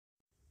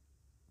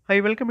I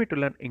welcome you to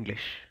learn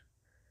English.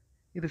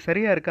 இது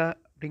சரியாக இருக்கா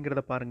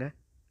அப்படிங்கிறத பாருங்கள்.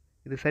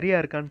 இது சரியாக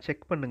இருக்கான்னு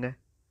செக் பண்ணுங்கள்.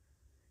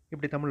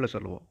 இப்படி தமிழில்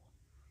சொல்லுவோம்.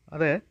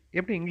 அதை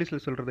எப்படி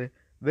இங்கிலீஷில் சொல்கிறது?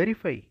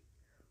 Verify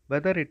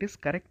whether it is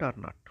correct R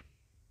not.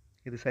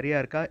 இது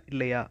சரியாக இருக்கா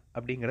இல்லையா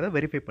அப்படிங்கிறத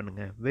வெரிஃபை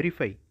பண்ணுங்கள்.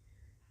 வெரிஃபை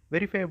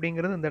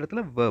அப்படிங்கிறது இந்த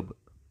இடத்துல verb.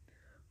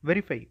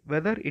 Verify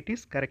whether it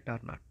is correct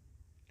R not.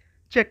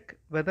 Check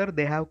whether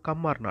they have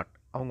come R not.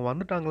 அவங்க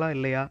வந்துட்டாங்களா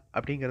இல்லையா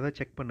அப்படிங்கிறத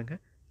செக்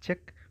பண்ணுங்கள்.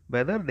 Check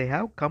whether they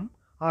have come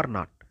R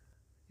not.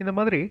 இந்த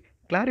மாதிரி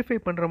கிளாரிஃபை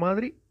பண்ணுற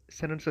மாதிரி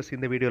சென்டென்சஸ்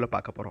இந்த வீடியோவில்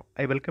பார்க்க போகிறோம்.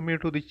 I welcome you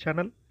to the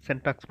channel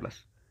Sen tax plus.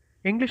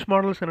 English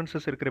model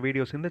sentences இருக்கிற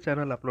வீடியோஸ் இந்த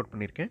சேனலில் அப்லோட்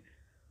பண்ணியிருக்கேன்.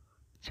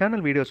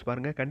 சேனல் வீடியோஸ்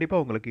பாருங்கள்,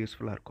 கண்டிப்பாக உங்களுக்கு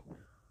யூஸ்ஃபுல்லாக இருக்கும்.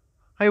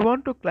 I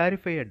want to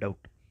clarify a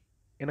doubt.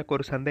 எனக்கு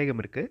ஒரு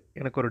சந்தேகம் இருக்குது,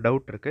 எனக்கு ஒரு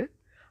டவுட் இருக்குது,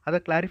 அதை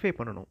கிளாரிஃபை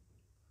பண்ணணும்.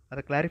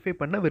 அதை கிளாரிஃபை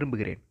பண்ண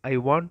விரும்புகிறேன். I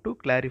want to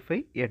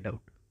clarify a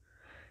doubt.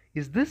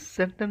 Is this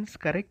sentence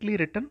correctly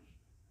return?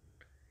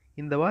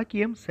 இந்த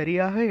வாக்கியம்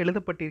சரியாக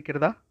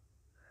எழுதப்பட்டிருக்கிறதா?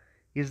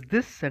 Is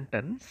this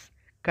sentence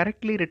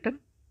correctly return?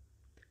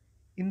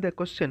 இந்த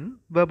கொஸ்டின்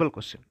வேர்பல்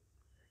கொஸ்டின்.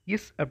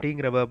 இஸ்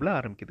அப்படிங்கிற வேர்பில்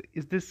ஆரம்பிக்குது.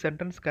 Is this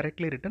sentence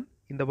correctly return?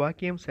 இந்த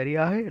வாக்கியம்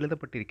சரியாக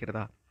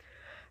எழுதப்பட்டிருக்கிறதா?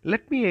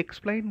 Let me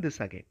explain this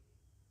again.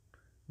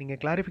 நீங்கள்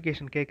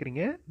கிளாரிஃபிகேஷன்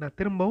கேட்குறீங்க,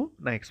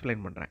 நான்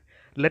எக்ஸ்பிளைன் பண்ணுறேன்.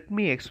 Let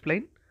me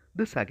explain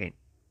this again.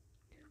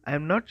 I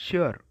am not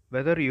sure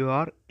whether you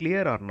are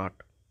clear R not.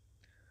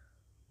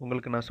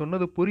 உங்களுக்கு நான்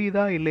சொன்னது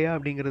புரியுதா இல்லையா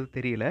அப்படிங்கிறது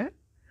தெரியல,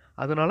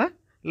 அதனால்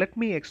let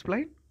me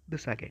explain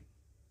this again.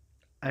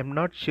 I am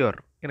not sure,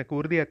 எனக்கு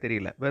உறுதியாக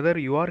தெரியல. Whether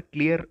you are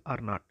clear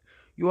R not.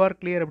 You are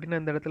clear அப்படின்னா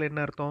இந்த இடத்துல என்ன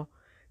அர்த்தம்?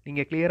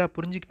 நீங்கள் கிளியராக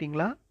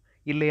புரிஞ்சுக்கிட்டீங்களா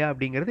இல்லையா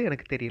அப்படிங்கிறது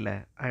எனக்கு தெரியல.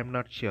 I am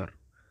not sure.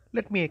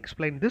 Let me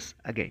explain this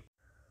again.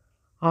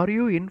 Are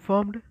you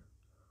informed?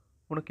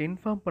 உனக்கு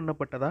இன்ஃபார்ம்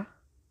பண்ணப்பட்டதா?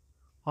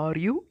 Are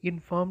you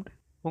informed?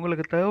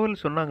 உங்களுக்கு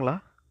தகவல் சொன்னாங்களா?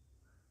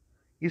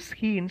 Is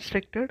he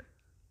instructed?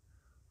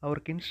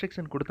 அவருக்கு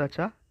instruction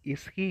கொடுத்தாச்சா?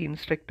 Is he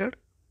instructed?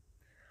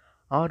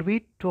 R we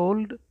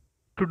told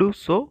to two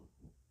so?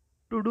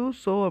 To two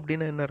so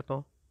அப்படின்னா என்ன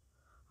அர்த்தம்?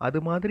 அது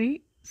மாதிரி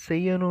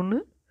செய்யணும்னு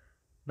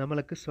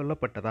நம்மளுக்கு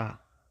சொல்லப்பட்டதா?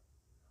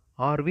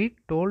 R we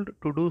told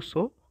to two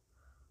so?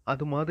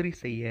 அது மாதிரி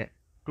செய்ய,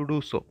 to two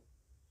so.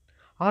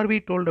 R we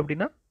told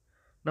அப்படின்னா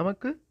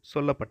நமக்கு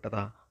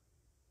சொல்லப்பட்டதா,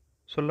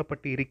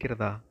 சொல்லப்பட்டு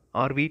இருக்கிறதா?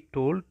 R we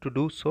told to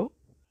two so?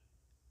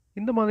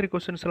 இந்த மாதிரி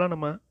கொஸ்டின்ஸ் எல்லாம்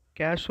நம்ம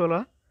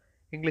கேஷுவலாக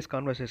இங்கிலீஷ்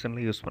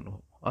கான்வர்சேஷனில் யூஸ்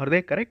பண்ணுவோம். ஆர்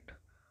தே கரெக்ட்?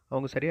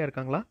 அவங்க சரியாக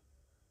இருக்காங்களா?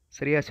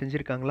 சரியாக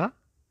செஞ்சுருக்காங்களா?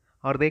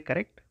 R they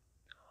correct?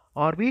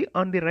 R we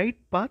on the right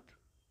பாத்?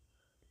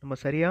 நம்ம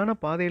சரியான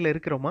பாதையில்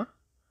இருக்கிறோமா?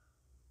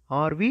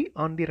 R we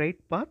on the right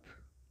பாத்?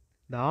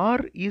 இந்த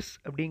ஆர் இஸ்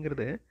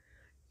அப்படிங்கிறது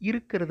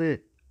இருக்கிறது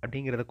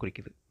அப்படிங்கிறத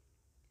குறிக்குது.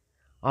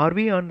 R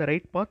we on the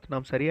right பாத்?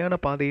 நாம் சரியான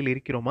பாதையில்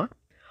இருக்கிறோமா?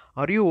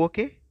 Are you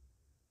okay?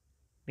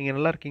 நீங்கள்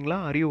நல்லா இருக்கீங்களா?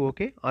 Are you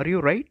okay? Are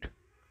you right?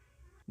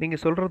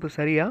 நீங்கள் சொல்கிறது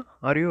சரியா?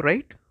 Are you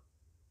right?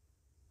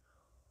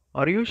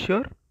 Are you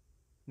sure?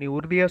 நீ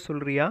உறுதியாக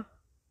சொல்கிறியா?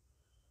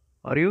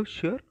 Are you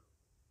sure?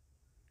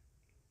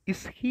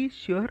 Is he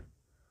sure?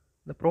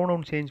 இந்த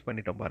ப்ரோனவுன் சேஞ்ச்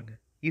பண்ணிட்டோம் பாருங்கள்.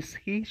 Is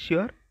he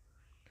sure?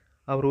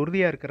 அவர்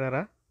உறுதியாக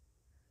இருக்கிறாரா?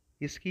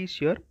 Is he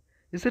sure?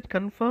 Is it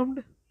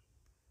confirmed?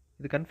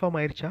 இது கன்ஃபார்ம்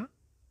ஆயிடுச்சா?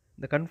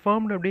 இந்த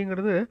கன்ஃபார்ம்டு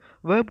அப்படிங்கிறது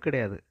வேர்ப்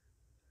கிடையாது,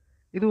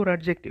 இது ஒரு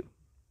அட்ஜெக்டிவ்.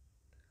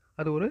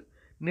 அது ஒரு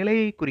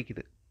நிலையை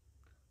குறிக்குது,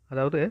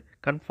 அதாவது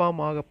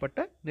கன்ஃபார்ம்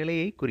ஆகப்பட்ட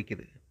நிலையை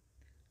குறிக்குது.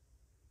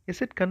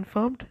 Is it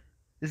confirmed?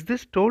 Is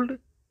this told?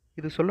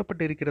 இது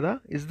சொல்லப்பட்டு இருக்கிறதா?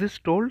 Is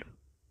this told?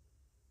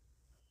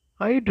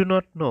 I to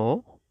not know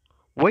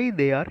why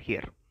they are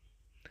here.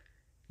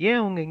 ஏன்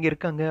அவங்க இங்கே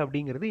இருக்காங்க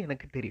அப்படிங்கிறது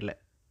எனக்கு தெரியல.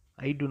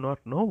 ஐ to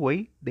not know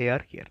why they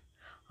are here.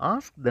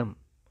 Ask them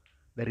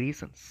the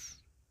reasons.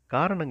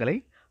 காரணங்களை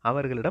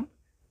அவர்களிடம்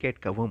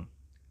கேட்கவும்.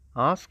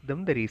 Ask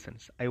them the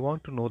reasons. I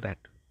want to know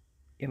that.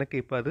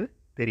 எனக்கு இப்போ அது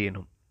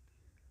தெரியணும்.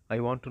 I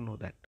want to know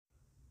that.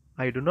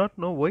 I to not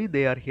know why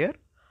they are here.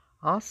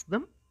 Ask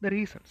them the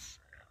reasons.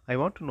 I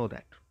want to know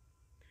that.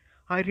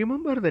 I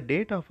remember the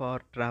date of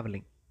our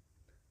travelling.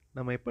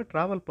 நம்ம எப்போ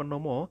travel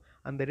பண்ணோமோ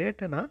அந்த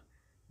டேட்டை நான்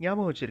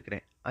ஞாபகம்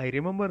வச்சுருக்கிறேன். I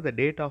remember the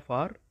date of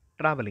are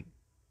travelling.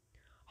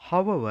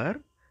 However,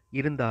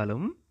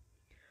 இருந்தாலும்,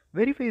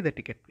 verify the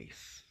ticket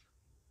please.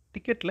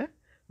 டிக்கெட்டில்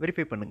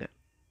verify பண்ணுங்கள்.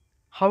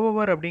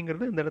 However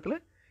அப்படிங்கிறது இந்த இடத்துல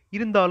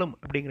இருந்தாலும்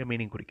அப்படிங்கிற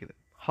மீனிங் குறிக்குது.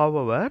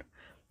 However,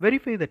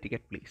 verify the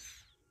ticket please.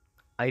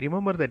 I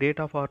remember the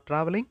date of are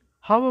travelling.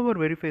 However,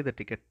 verify the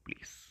ticket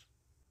please.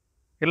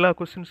 எல்லா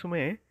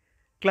கொஸ்டின்ஸுமே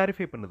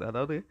clarify பண்ணுது,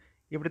 அதாவது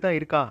இப்படி தான்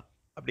இருக்கா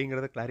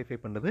அப்படிங்கிறத கிளாரிஃபை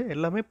பண்ணுது.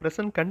 எல்லாமே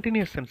ப்ரெசன்ட்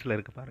கண்டினியூஸ் சென்ஸில்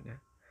இருக்குது பாருங்கள்.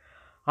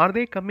 ஆர்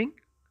தே கம்மிங்?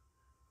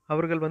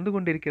 அவர்கள் வந்து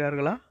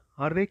கொண்டிருக்கிறார்களா?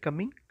 R they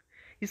coming?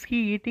 Is he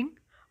eating?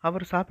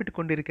 அவர் சாப்பிட்டு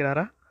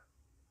கொண்டிருக்கிறாரா?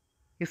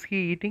 Is he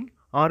eating?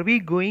 R we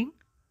going?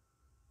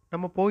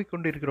 நம்ம போய்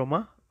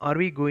கொண்டிருக்கிறோமா?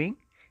 R we going?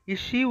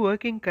 Is she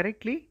working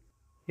correctly?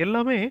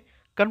 எல்லாமே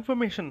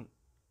கன்ஃபர்மேஷன்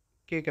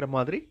கேட்குற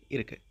மாதிரி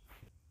இருக்குது.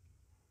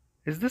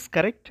 Is this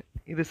correct?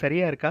 இது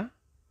சரியாக இருக்கா?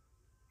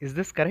 Is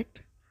this correct?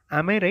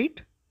 ஆம் ஐ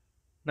ரைட்?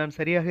 நான்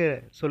சரியாக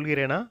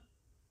சொல்கிறேனா?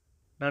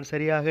 நான்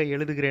சரியாக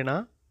எழுதுகிறேனா?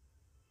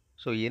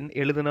 ஸோ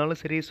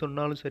எழுதுனாலும் சரி,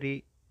 சொன்னாலும் சரி,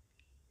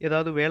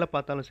 ஏதாவது வேலை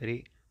பார்த்தாலும் சரி,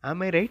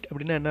 ஆம் ஐ ரைட்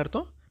அப்படின்னா என்ன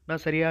அர்த்தம்?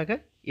 நான் சரியாக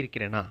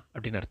இருக்கிறேனா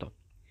அப்படின்னு அர்த்தம்.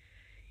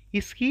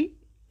 இஸ் ஹி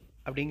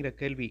அப்படிங்கிற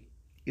கேள்வி,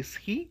 இஸ்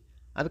ஹி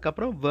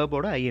அதுக்கப்புறம்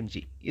வேர்போட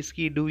ING. Is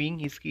he doing,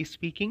 is he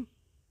speaking.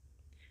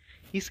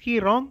 Is he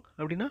wrong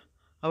அப்படின்னா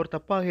அவர்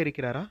தப்பாக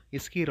இருக்கிறாரா?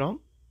 இஸ் ஹி ராங்,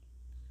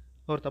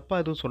 அவர்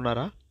தப்பாக எதுவும்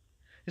சொன்னாரா?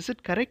 இஸ்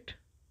இட் கரெக்ட்,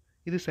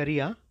 இது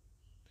சரியா?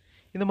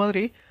 இந்த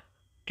மாதிரி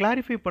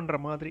கிளாரிஃபை பண்ணுற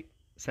மாதிரி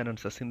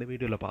சென்டென்சஸ் இந்த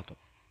வீடியோவில் பார்த்தோம்.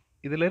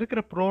 இதில்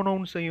இருக்கிற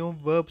ப்ரோனவுன்ஸையும்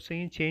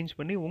வேர்ப்ஸையும் சேஞ்ச்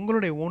பண்ணி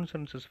உங்களுடைய ஓன்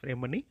சென்டென்சஸ்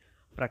ஃப்ரேம் பண்ணி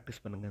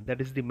ப்ராக்டிஸ் பண்ணுங்கள்.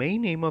 That is the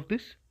main aim of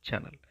this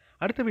channel.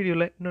 அடுத்த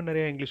வீடியோவில் இன்னும்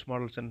நிறைய இங்கிலீஷ்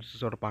மாடல்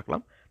சென்டென்சஸோடு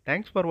பார்க்கலாம்.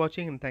 தேங்க்ஸ் ஃபார்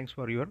வாட்சிங் and thanks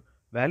for your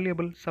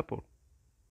valuable support.